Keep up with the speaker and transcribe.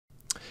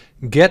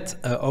Get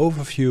an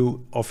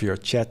overview of your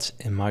chats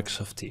in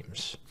Microsoft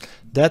Teams.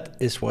 That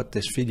is what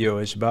this video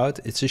is about.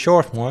 It's a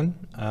short one,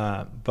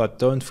 but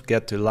don't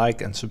forget to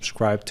like and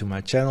subscribe to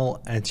my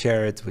channel and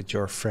share it with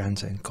your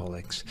friends and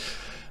colleagues.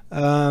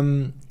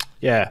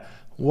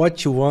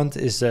 What you want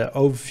is an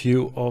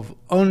overview of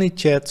only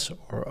chats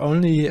or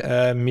only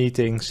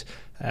meetings.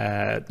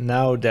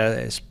 Now that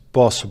is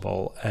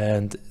possible,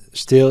 and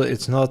still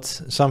it's not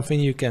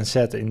something you can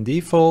set in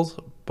default,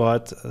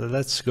 but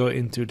let's go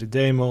into the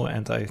demo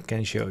and I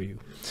can show you.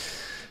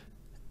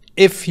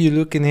 If you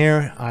look in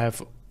here, I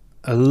have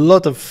a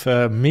lot of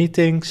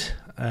meetings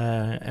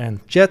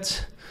and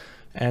chats,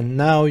 and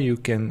now you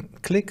can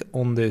click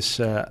on this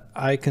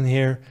icon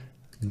here,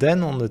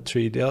 then on the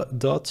three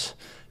dots,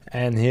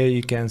 and here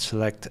you can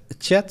select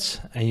chats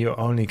and you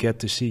only get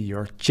to see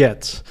your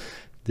chats.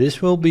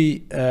 This will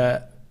be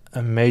a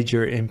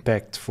major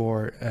impact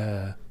for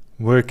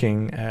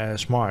working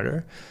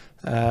smarter.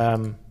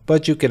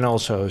 But you can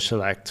also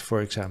select,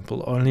 for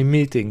example, only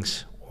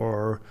meetings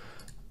or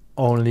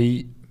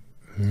only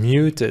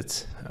muted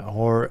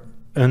or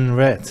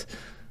unread.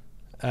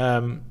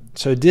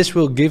 So this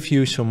will give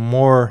you some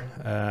more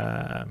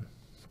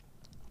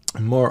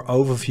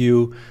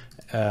overview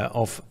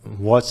of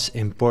what's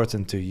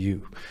important to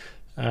you.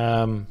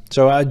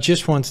 So I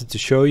just wanted to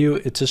show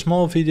you. It's a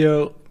small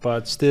video,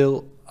 but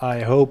still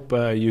I hope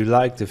you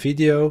like the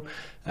video.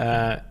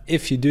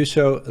 If you do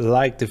so,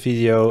 like the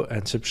video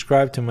and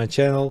subscribe to my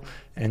channel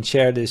and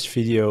share this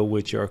video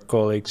with your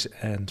colleagues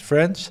and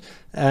friends,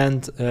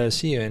 and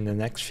see you in the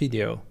next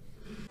video.